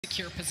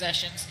secure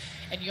possessions,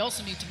 and you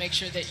also need to make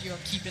sure that you're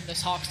keeping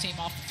this Hawks team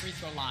off the free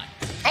throw line.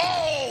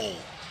 Oh,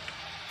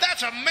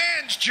 that's a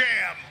man's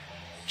jam.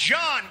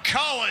 John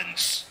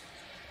Collins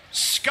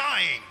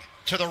skying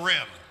to the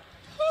rim.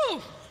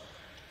 Whew.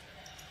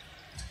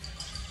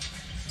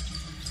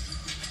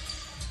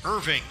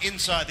 Irving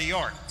inside the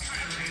arc.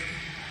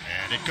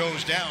 And it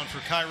goes down for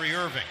Kyrie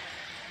Irving.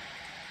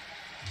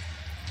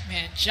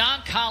 Man,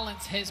 John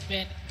Collins has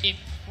been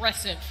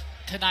impressive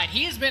tonight.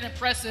 He has been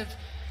impressive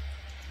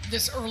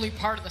this early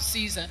part of the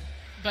season,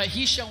 but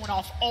he's showing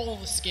off all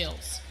the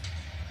skills.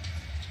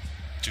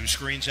 Two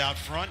screens out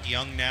front.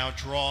 Young now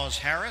draws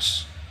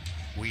Harris.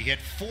 We hit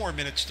 4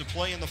 minutes to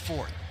play in the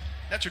fourth.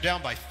 Nets are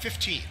down by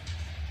 15.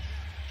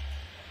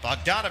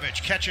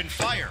 Bogdanovich catching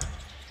fire.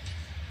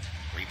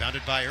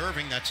 Rebounded by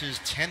Irving. That's his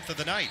 10th of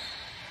the night.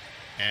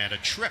 And a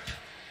trip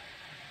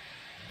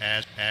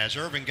as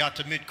Irving got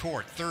to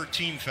midcourt. Third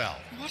team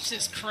foul. Watch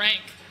this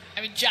crank.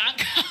 I mean, John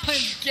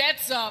Collins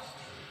gets up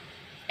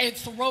and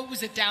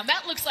throws it down.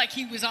 That looks like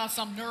he was on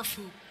some Nerf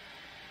hoop.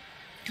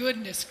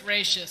 Goodness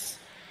gracious.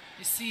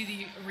 You see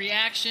the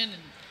reaction,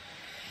 and